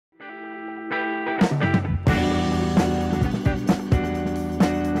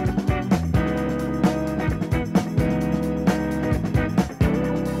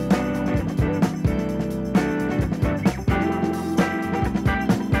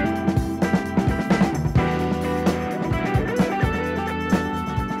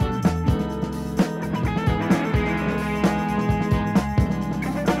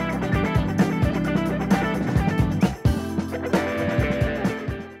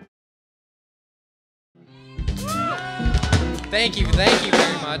Thank you very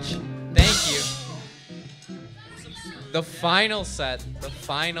much. Thank you. The final set, the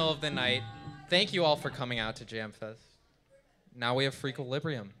final of the night. Thank you all for coming out to Jam Fest. Now we have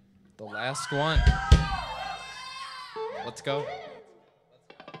Frequilibrium, the last one. Let's go.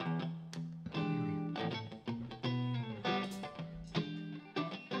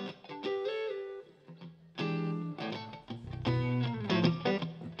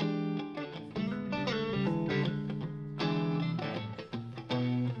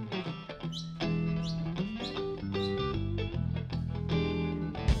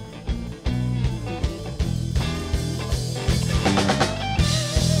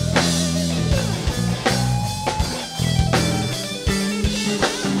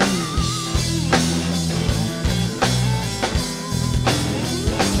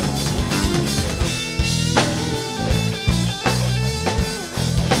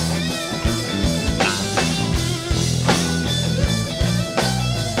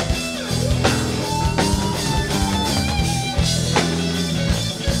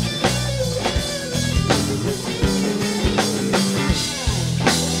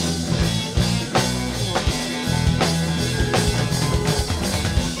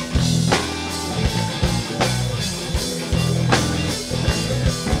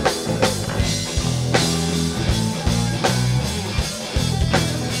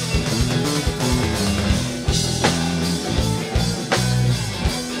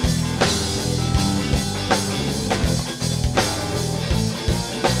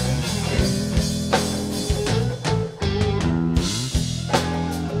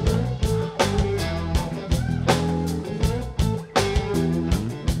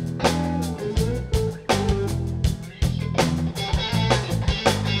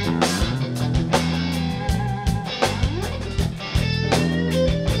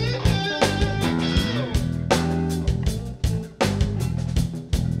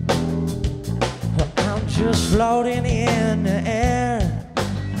 Floating in the air,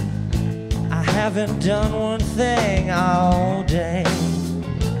 I haven't done one thing all day.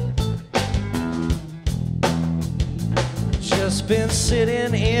 Just been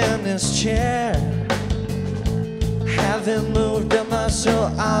sitting in this chair, haven't moved a muscle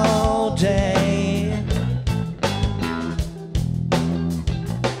all day.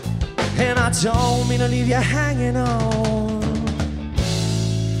 And I don't mean to leave you hanging on,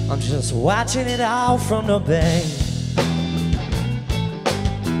 I'm just watching it all from the bay.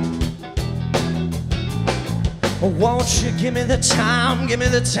 Won't you give me the time, give me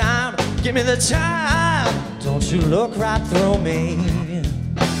the time, give me the time. Don't you look right through me.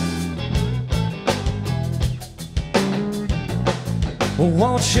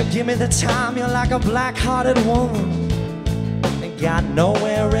 Won't you give me the time, you're like a black-hearted woman, ain't got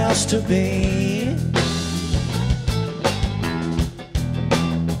nowhere else to be.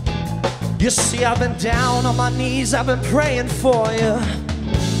 You see, I've been down on my knees, I've been praying for you,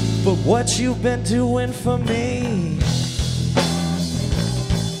 but what you've been doing for me.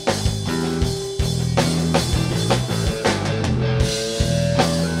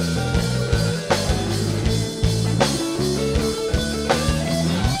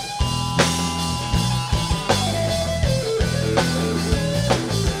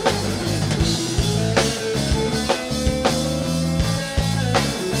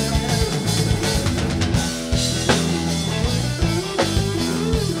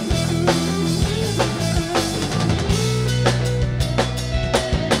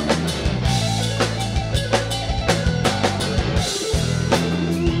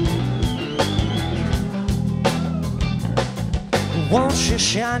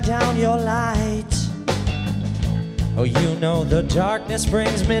 Shine down your light. Oh, you know the darkness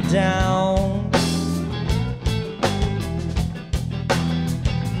brings me down.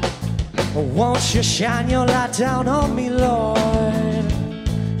 Won't you shine your light down on me, Lord?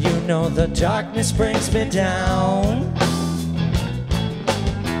 You know the darkness brings me down.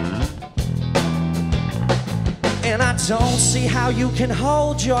 And I don't see how you can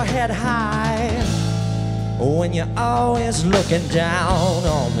hold your head high when you're always looking down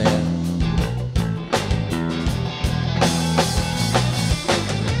on me.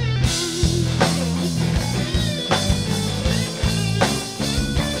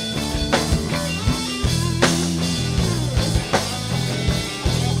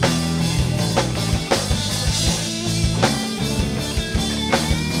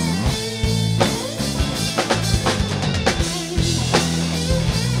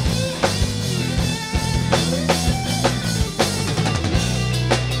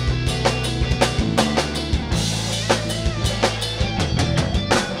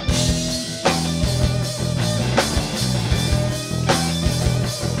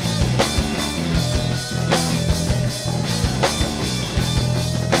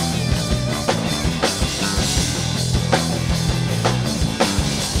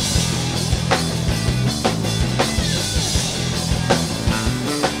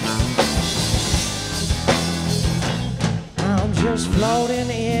 floating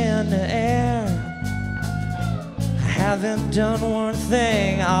in the air. I haven't done one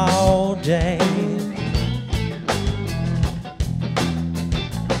thing all day.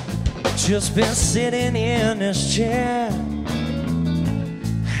 Just been sitting in this chair.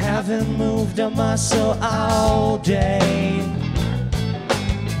 Haven't moved a muscle all day.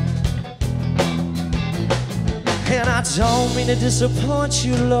 And I don't mean to disappoint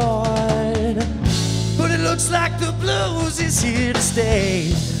you, Lord, but it looks like the blues is here to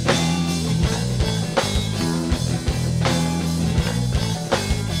stay.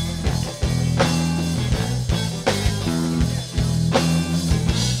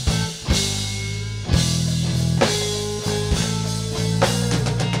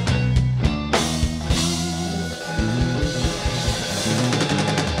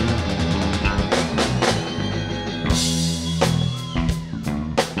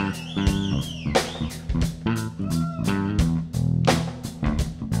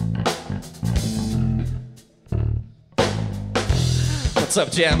 What's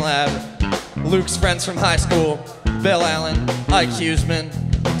up, Jam Lab? Luke's friends from high school, Bill Allan, Ike Huseman,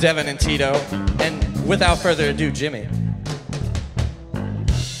 Devin and Tito, and without further ado, Jimmy.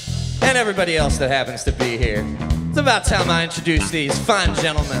 And everybody else that happens to be here. It's about time I introduce these fine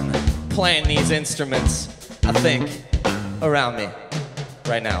gentlemen playing these instruments, I think, around me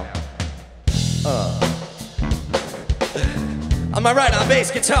right now. On my right on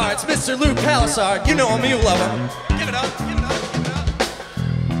bass guitar, it's Mr. Luke Palisard. You know him, you love him. Give it up, give it up.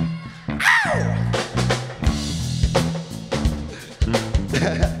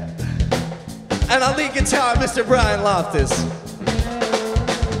 And on lead guitar, Mr. Brian Loftus.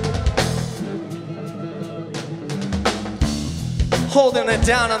 Holding it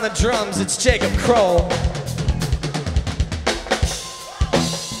down on the drums, it's Jacob Kroll.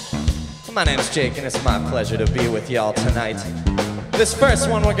 My name's Jake, and it's my pleasure to be with y'all tonight. This first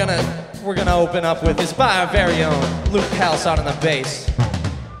one we're gonna open up with is by our very own Luke Palisard on the bass.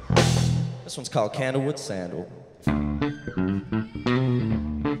 This one's called Candlewood Sandal.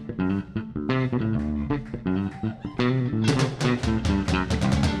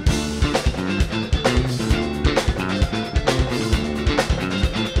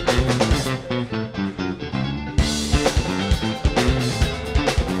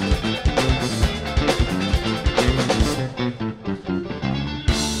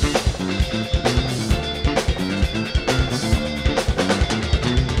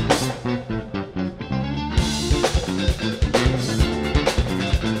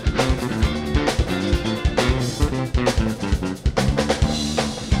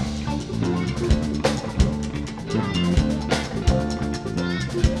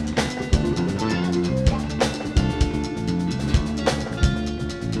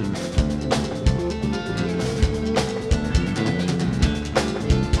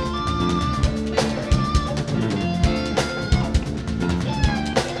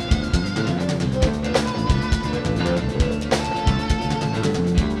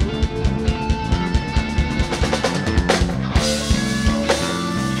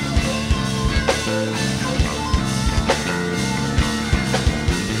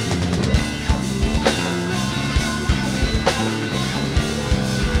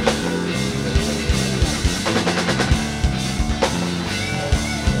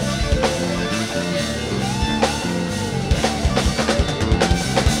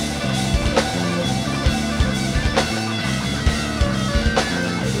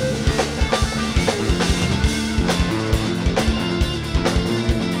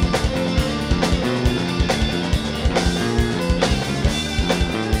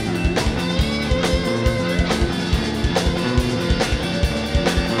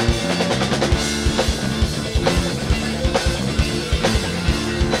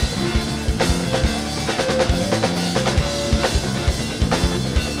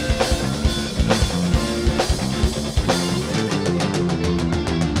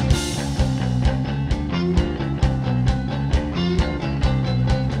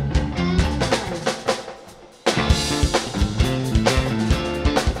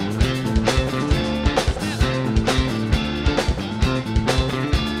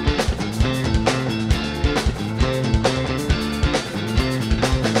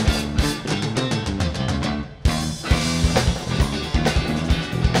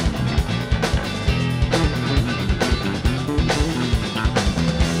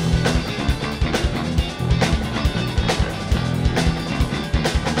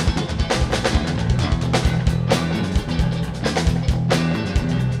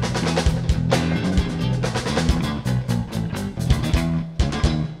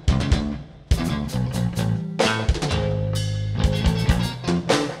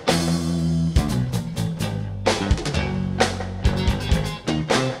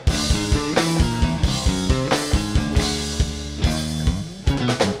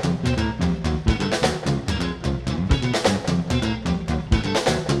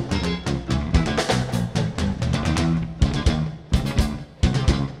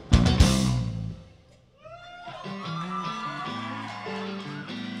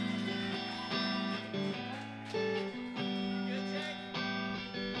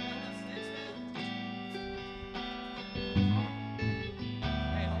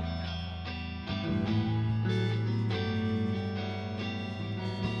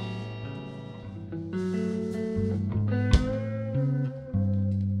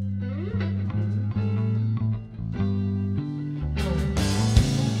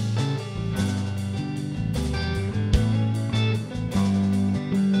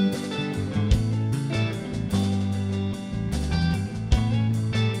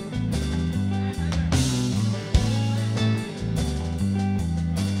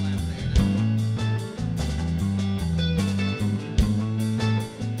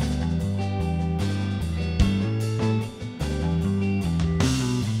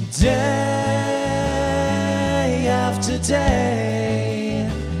 today.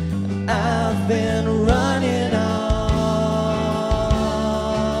 I've been running off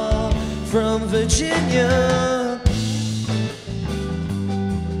from Virginia.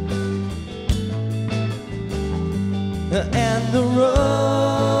 And the road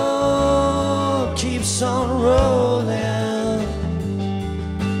keeps on rolling,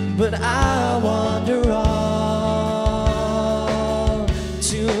 but I wander on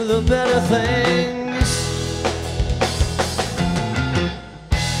to the better things.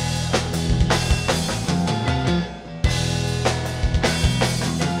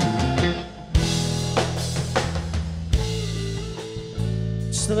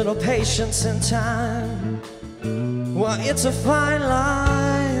 Just a little patience and time. Well, it's a fine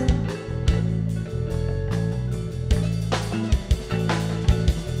line.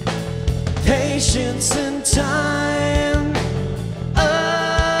 Patience and time.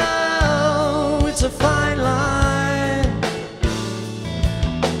 Oh, it's a fine line.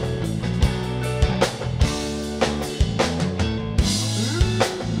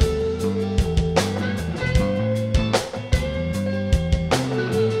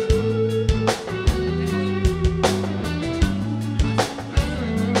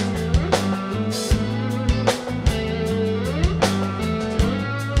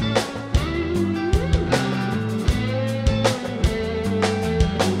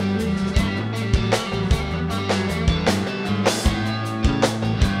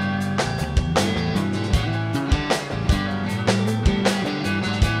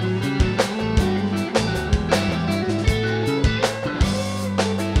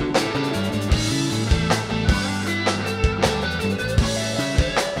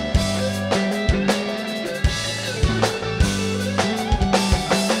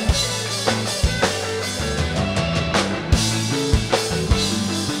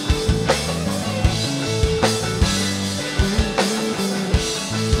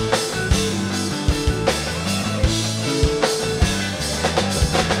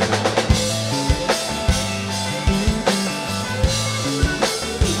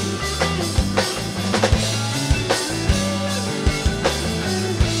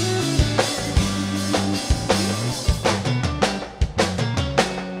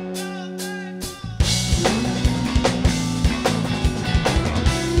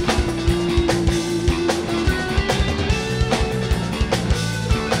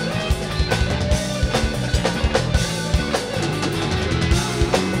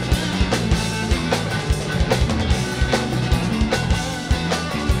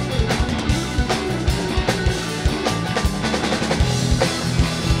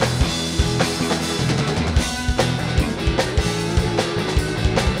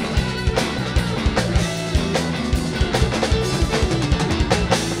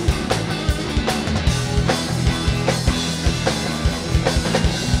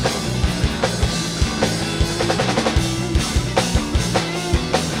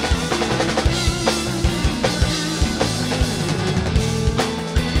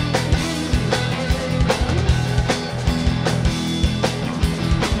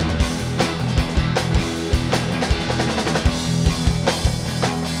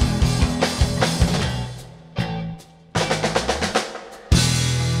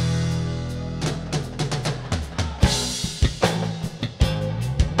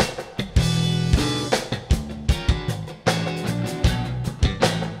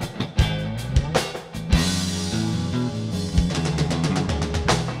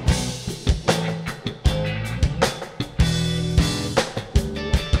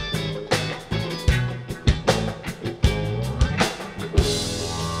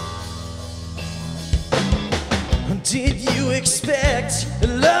 Did you expect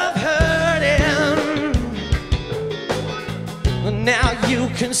love hurting? Now you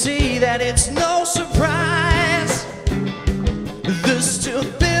can see that it's no surprise. The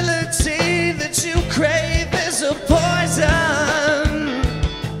stability that you crave is a poison.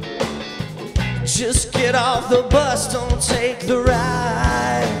 Just get off the bus, don't take the ride.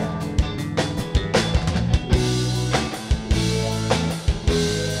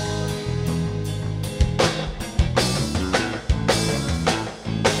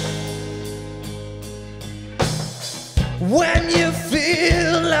 When you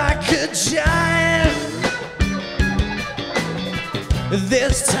feel like a giant,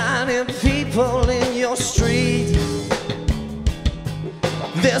 there's tiny people in your street.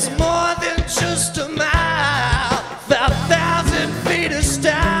 There's more than just a mile, 1,000 feet of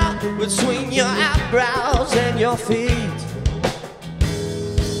style between your eyebrows and your feet.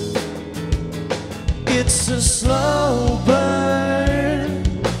 It's a slow burn.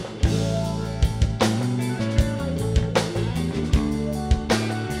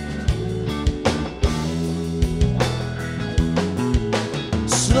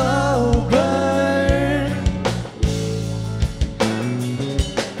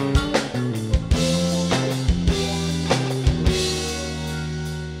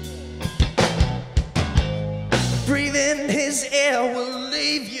 this air will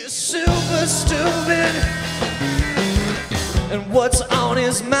leave you super stupid. And what's on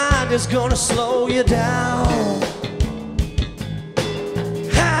his mind is gonna slow you down.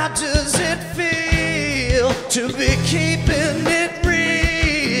 How does it feel to be keeping it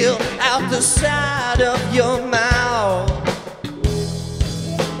real out the side of your mouth?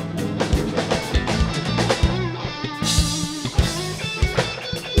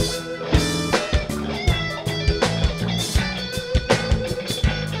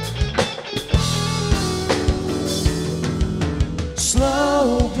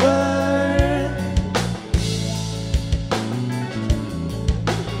 Slow burn.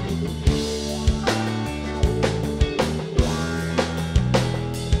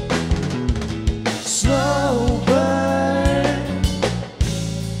 Slow burn.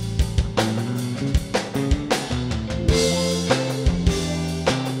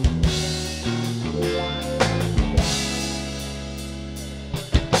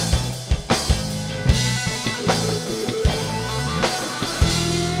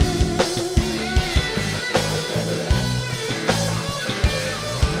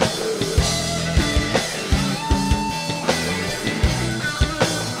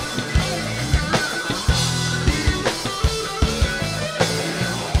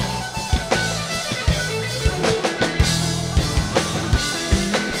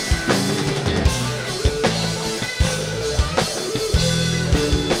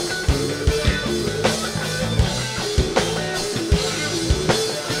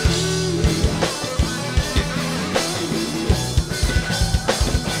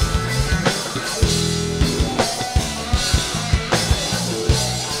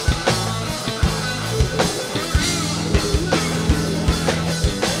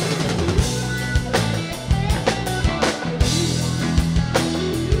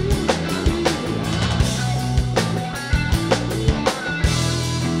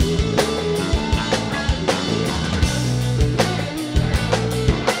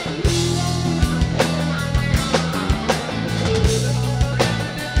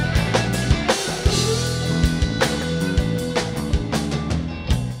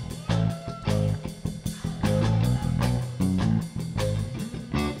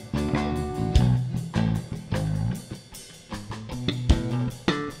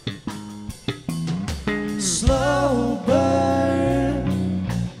 Slow burn.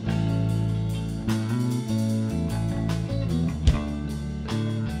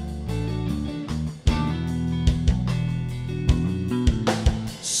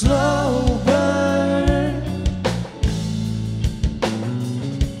 Slow burn.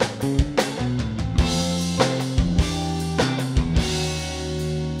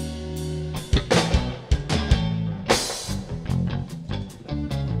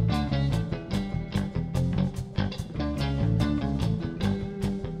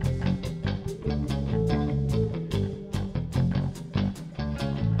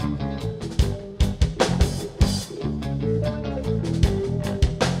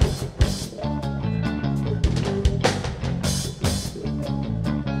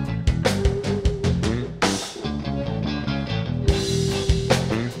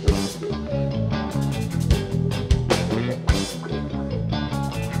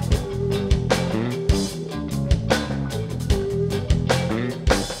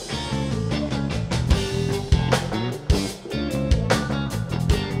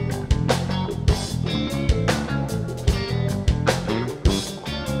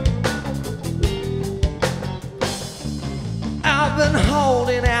 I've been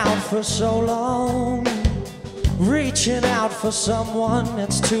holding out for so long, reaching out for someone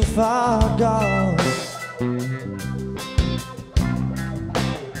that's too far gone.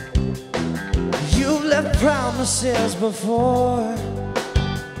 You've left promises before,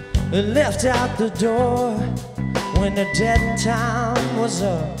 and left out the door when the dead time was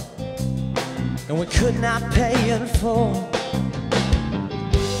up, and we could not pay in full.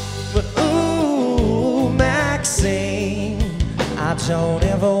 But ooh, Maxine, I don't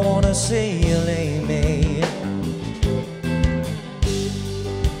ever wanna see you leave me.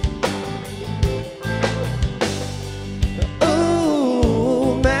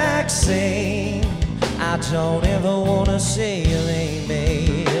 Ooh, Maxine, I don't ever wanna see you leave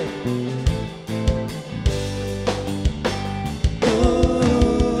me.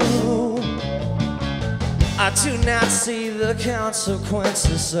 Ooh, I do not see the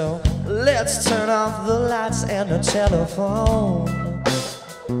consequences, so let's turn off the lights and the telephone.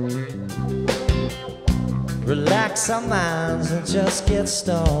 Relax our minds and just get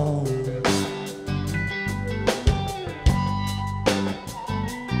stoned.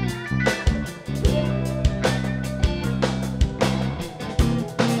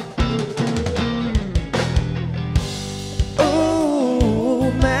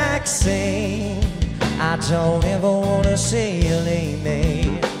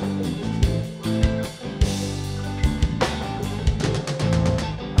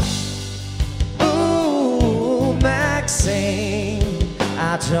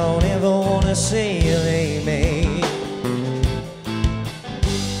 don't ever wanna see you leave me.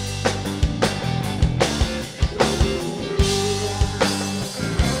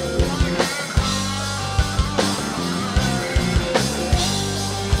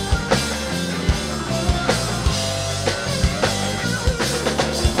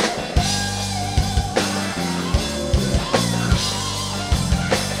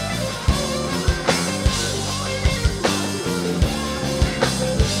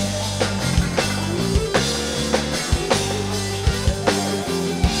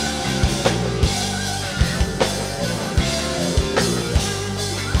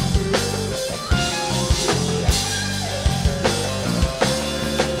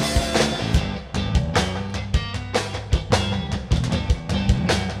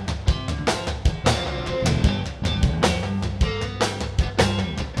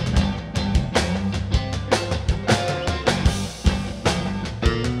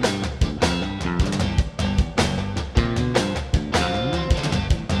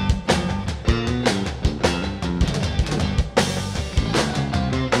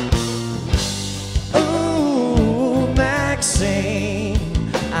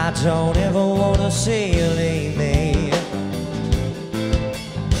 I don't ever wanna see you leave me.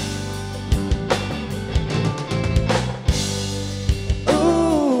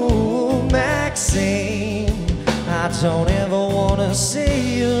 Ooh, Maxine, I don't ever wanna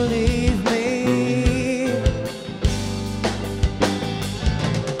see you leave me.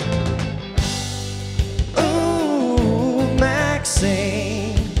 Ooh, Maxine.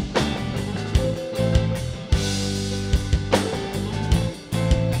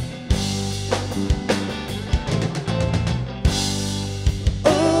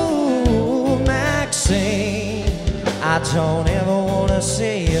 I don't ever wanna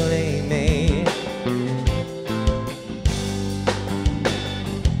see you leave me.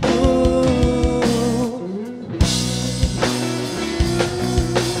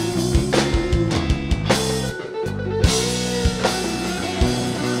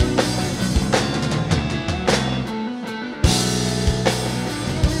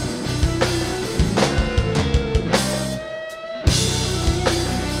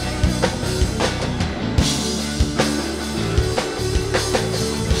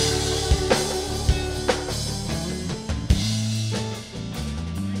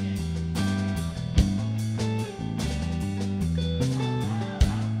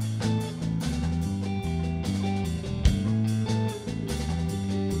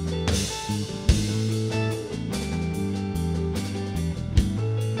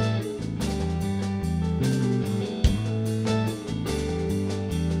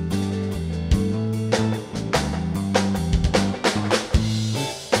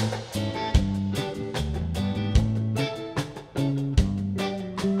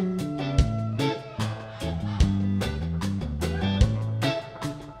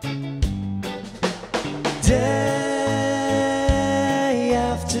 Day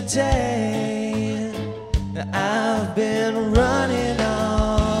after day, I've been running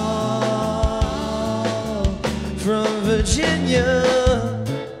off from Virginia.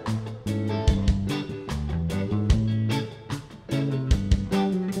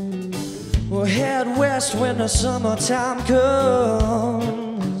 We'll head west when the summertime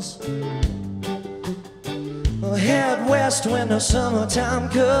comes. We'll head west when the summertime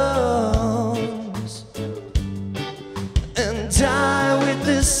comes. Die with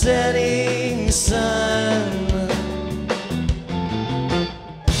the setting sun.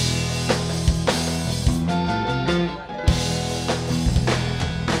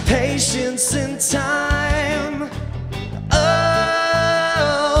 Patience and time,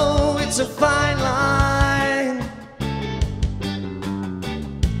 oh, it's a fine line.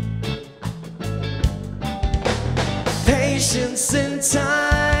 Patience and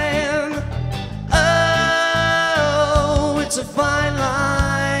time, oh, it's a fine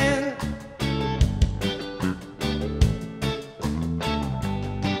line.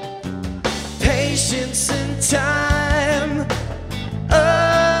 Patience and time,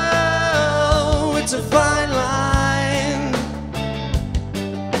 oh, it's a fine line.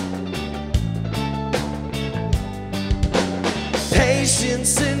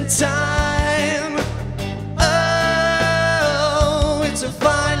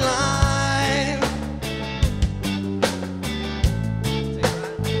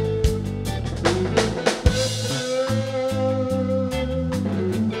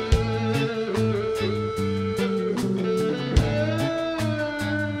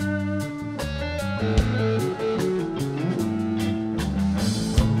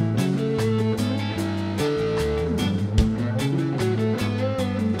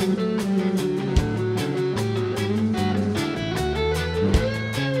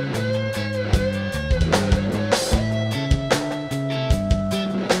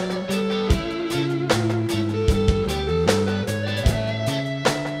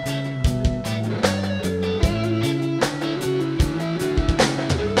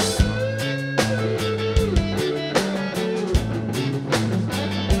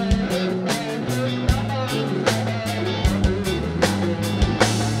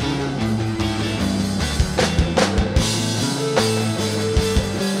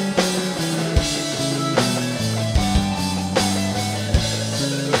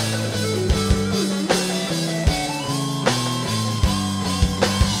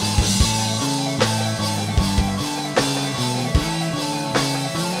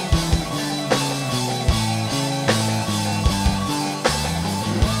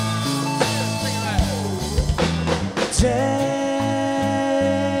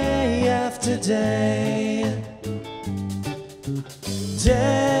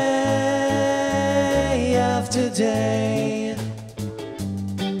 after day,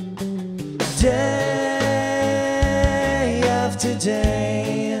 day after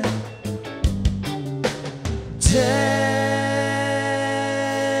day, day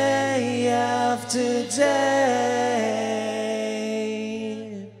after day.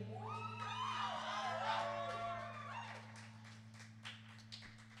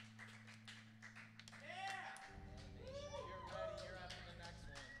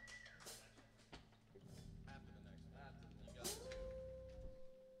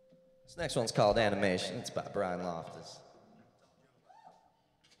 This next one's called Animation. It's by Brian Loftus.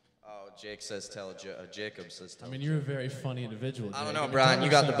 Oh, Jake says Jacob says tell. I mean, you're a very funny individual. I don't know, Brian. You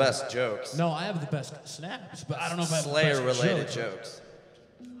got the best jokes. No, I have the best snaps, but I don't know if I have the best Slayer-related jokes.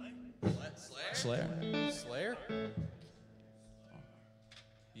 Slayer? Slayer?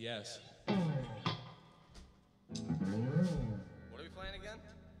 Yes. What are we playing again?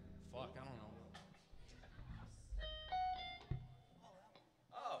 Fuck, I don't know.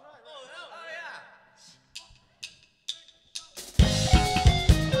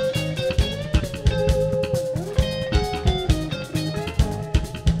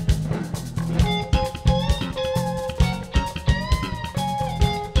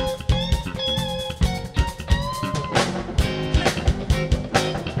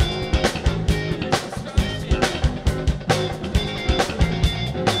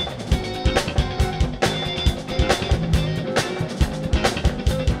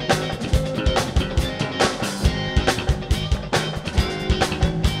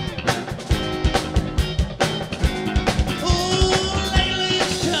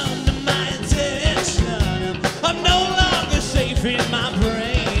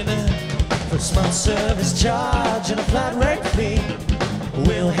 Service charge and a flat rate fee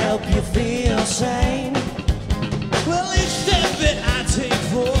will help you feel sane. Well, each step that I take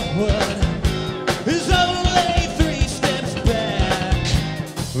forward is only 3 steps back.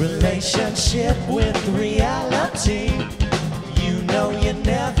 Relationship with reality, you know you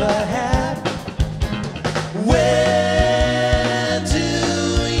never had. Where do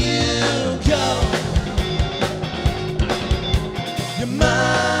you go? Your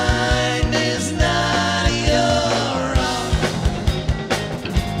mind is not your own.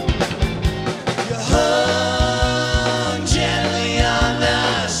 You hung gently on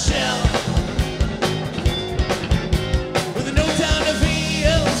the shelf with no time to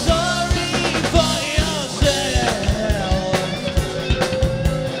feel sorry for yourself.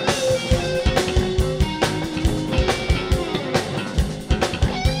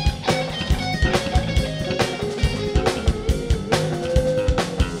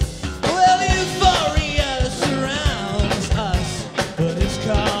 Well, euphoria surrounds us, but it's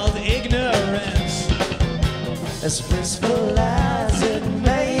called ignorance. As blissful as it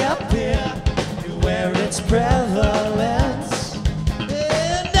may appear, where its prevalence.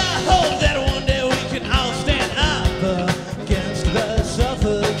 And I hope that one day we can all stand up against the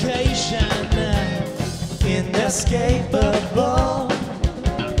suffocation. Inescapable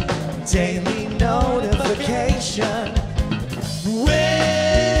daily notification.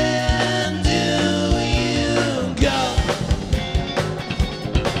 When do you go?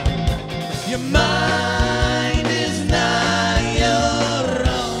 Your mind is not your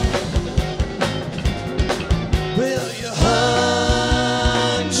own. Well, you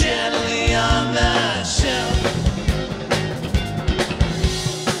hung gently on the shelf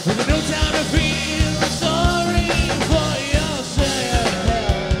with no time to feel sorry for yourself.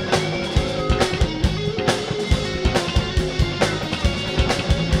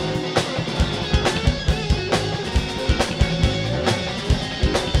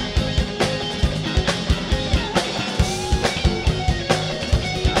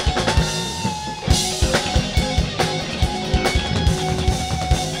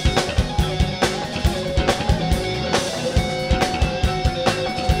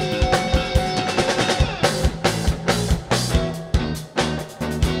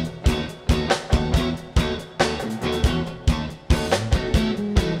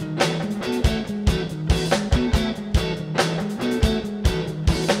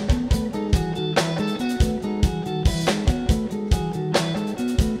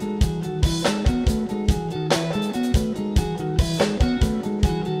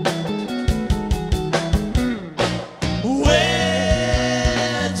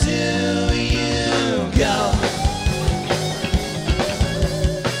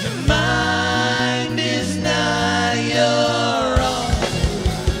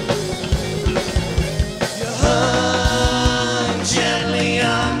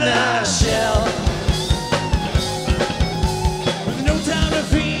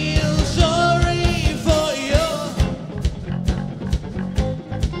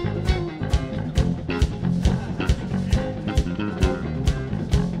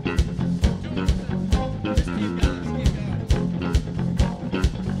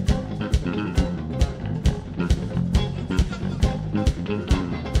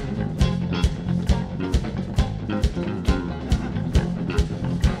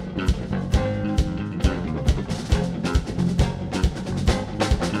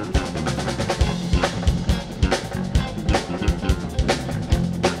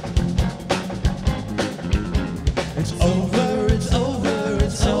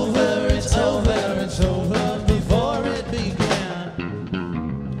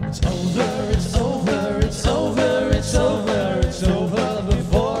 It's over, it's over, it's over, it's over, it's over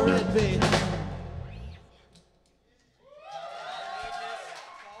before it be.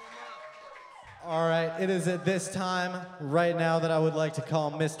 All right, it is at this time right now that I would like to call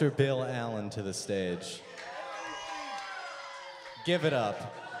Mr. Bill Allan to the stage. Give it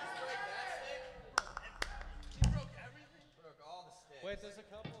up. Wait, there's a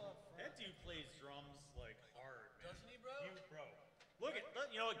couple of... That dude plays drums like hard, man. Doesn't he, bro? Bro. Look at,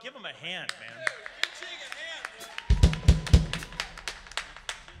 you know what? Give him a hand, man.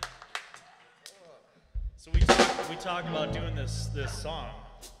 So we talked about doing this song,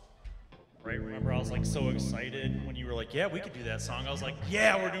 right? Remember, I was like so excited when you were like, "Yeah, we could do that song." I was like,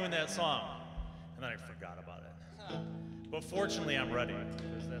 "Yeah, we're doing that song," and then I forgot about it. But fortunately, I'm ready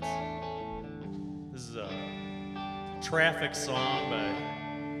because this is a Traffic song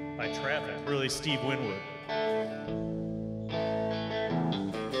by Traffic, really Steve Winwood.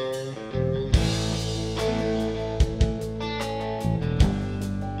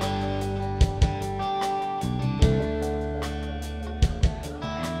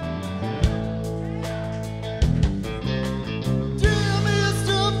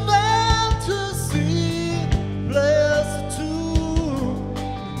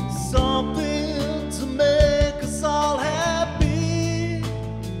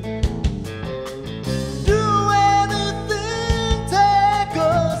 Do anything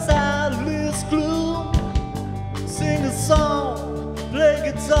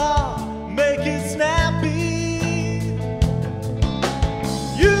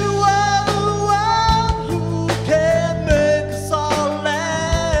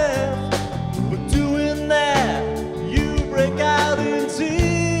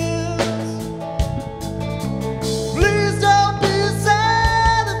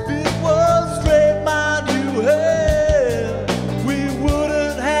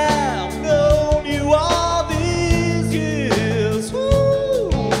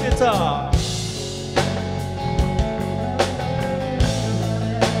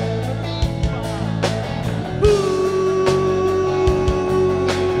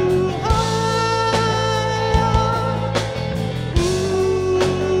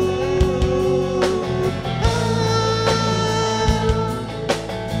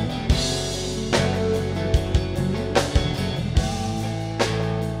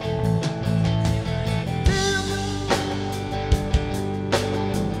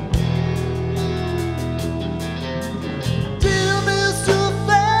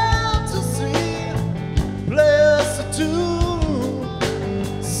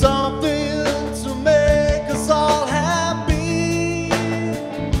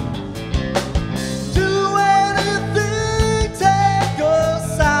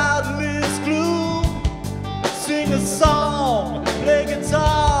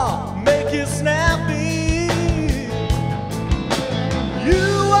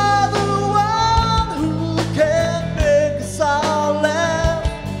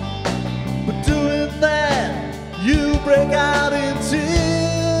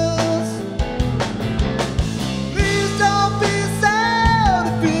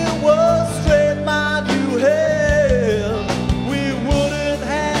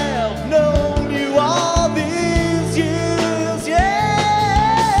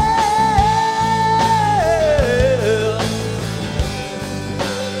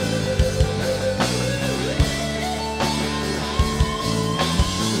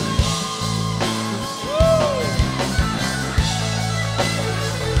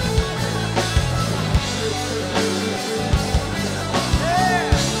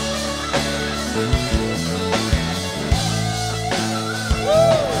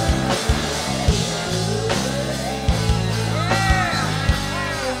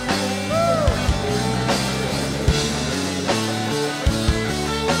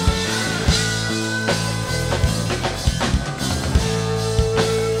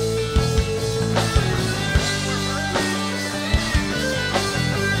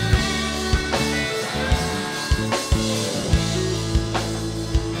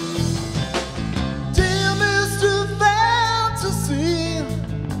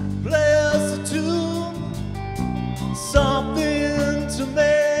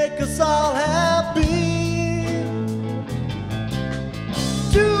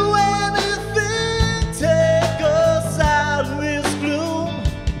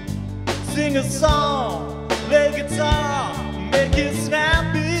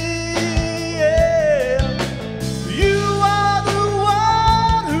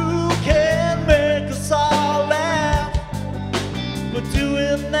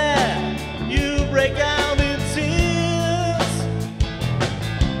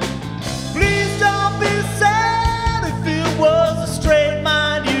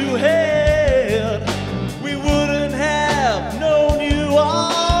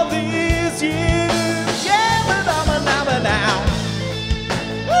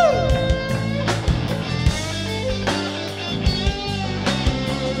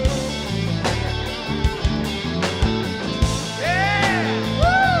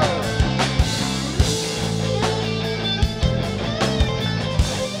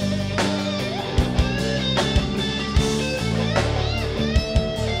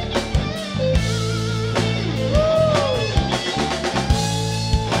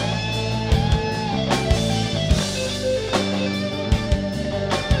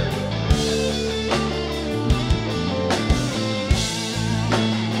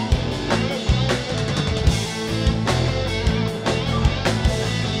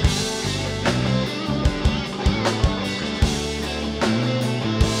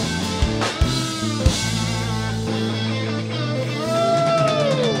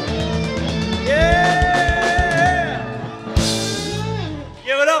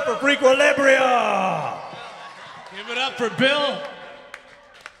up for Bill.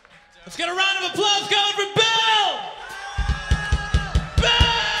 Let's get a round of applause going for Bill! Bill!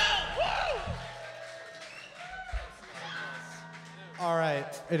 Woo! All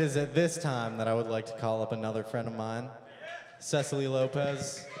right, it is at this time that I would like to call up another friend of mine, Cecily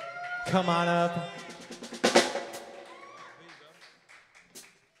Lopez. Come on up.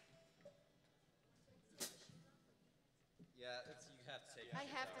 I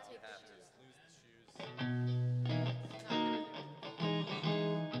have to take the shoes.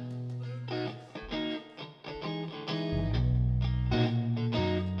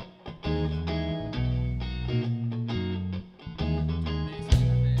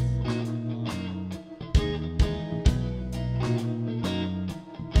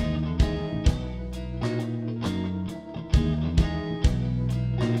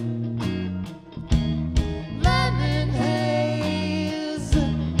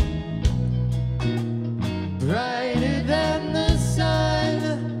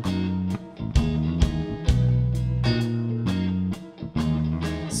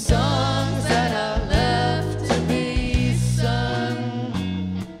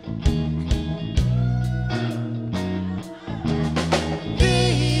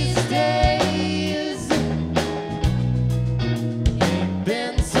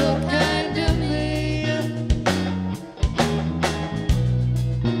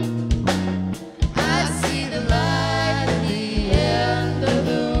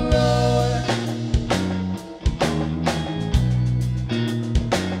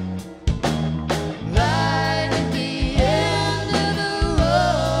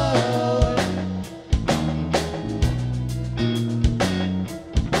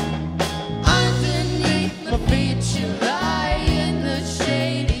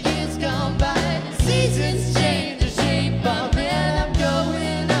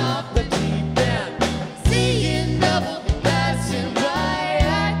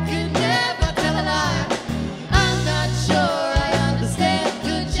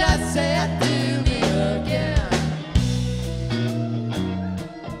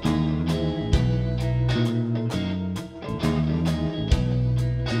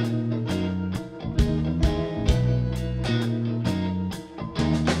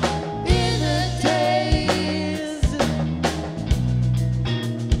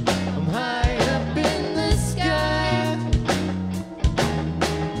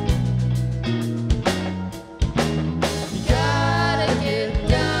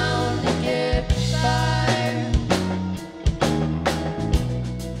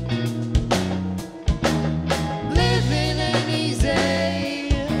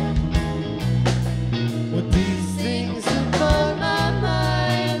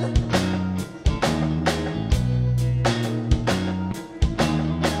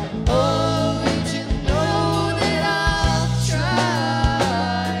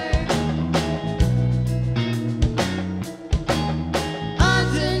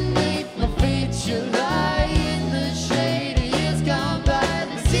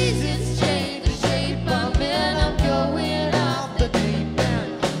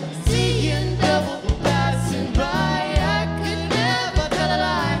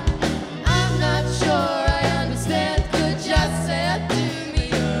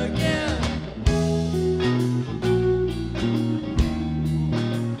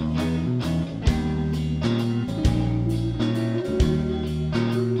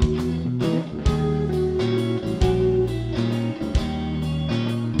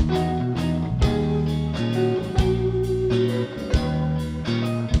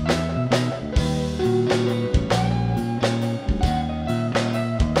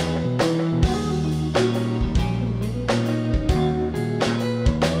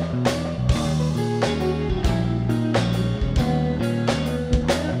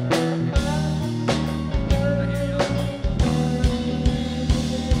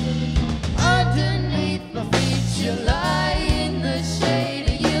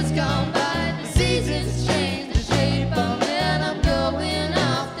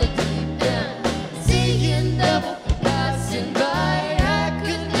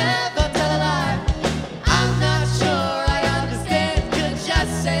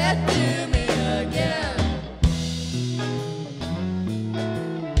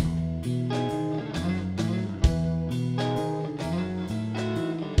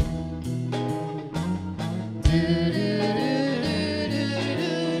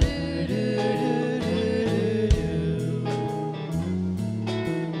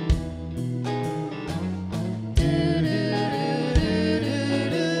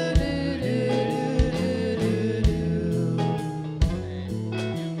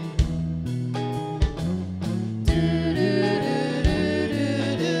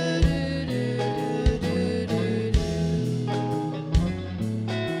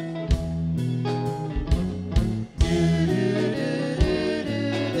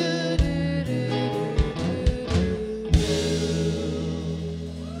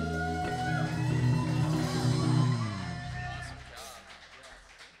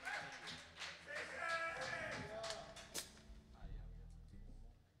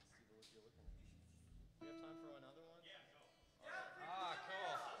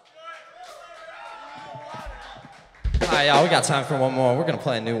 All right, y'all, we got time for one more. We're gonna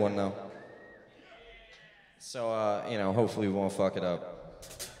play a new one though. So, you know, hopefully we won't fuck it up.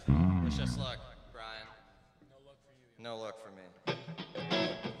 Wish us luck, Brian. No luck for you. No luck for me.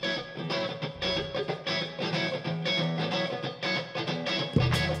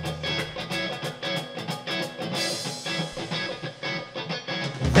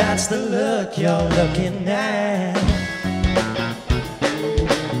 That's the look you're looking at.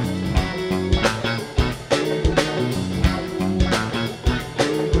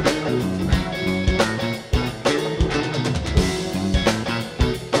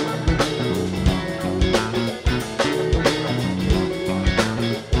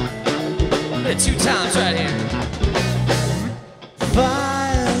 Two times right here.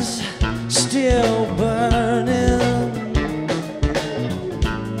 Fire's still burning.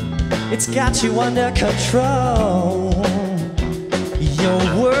 It's got you under control. Your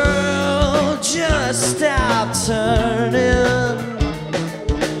world just stopped turning.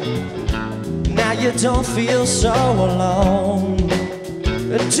 Now you don't feel so alone.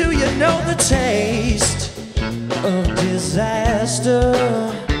 Do you know the taste of disaster?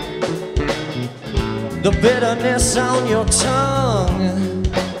 The bitterness on your tongue,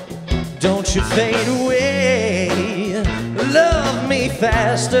 don't you fade away. Love me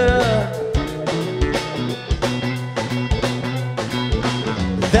faster.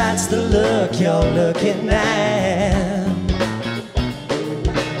 That's the look you're looking at.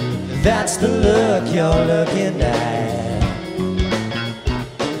 That's the look you're looking at.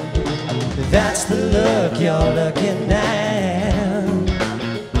 That's the look you're looking at.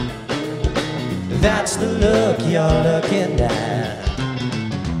 That's the look you're looking at.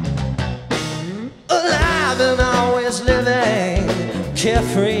 Alive and always living,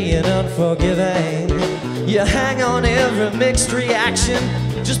 carefree and unforgiving. You hang on every mixed reaction.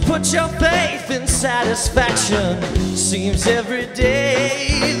 Just put your faith in satisfaction. Seems every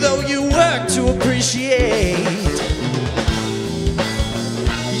day, though you work to appreciate.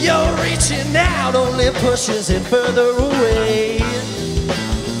 You're reaching out only pushes it further away.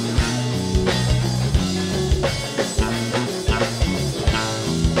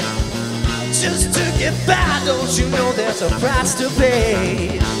 Just to get by, don't you know there's a price to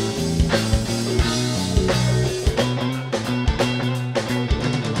pay?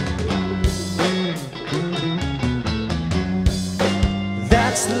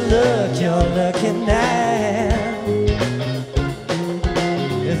 That's the look you're looking at.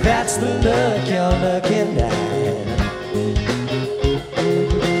 That's the look you're looking at.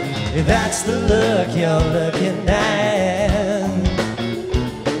 That's the look you're looking at.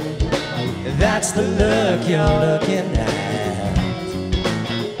 That's the look you're looking at.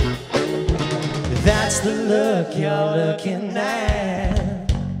 That's the look you're looking at.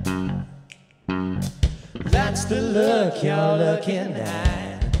 That's the look you're looking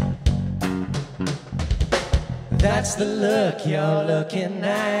at. That's the look you're looking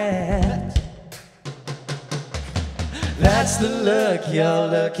at. That's the look you're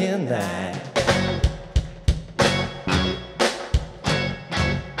looking at.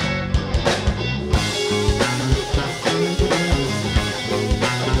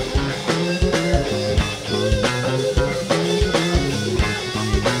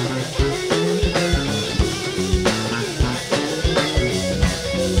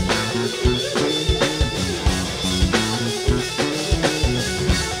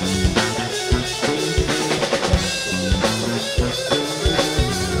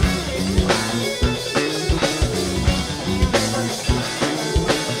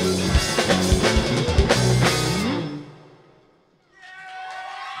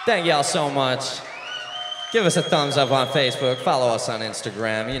 Thank y'all so much. Give us a thumbs up on Facebook. Follow us on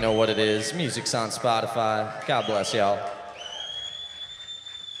Instagram. You know what it is. Music's on Spotify. God bless y'all.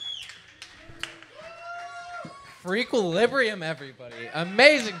 Frequilibrium, everybody.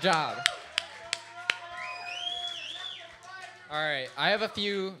 Amazing job. All right, I have a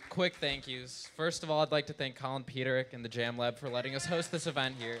few quick thank yous. First of all, I'd like to thank Colin, Peterik, and the Jam Lab for letting us host this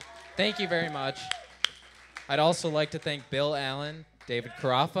event here. Thank you very much. I'd also like to thank Bill, Allan, David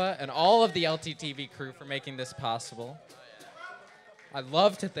Karaffa, and all of the LTTV crew for making this possible. I'd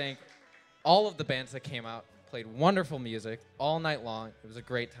love to thank all of the bands that came out, played wonderful music all night long. It was a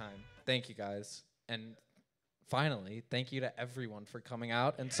great time. Thank you, guys. And finally, thank you to everyone for coming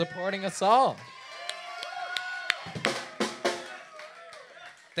out and supporting us all.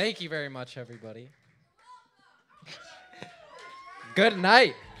 Thank you very much, everybody. Good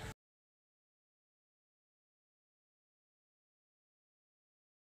night.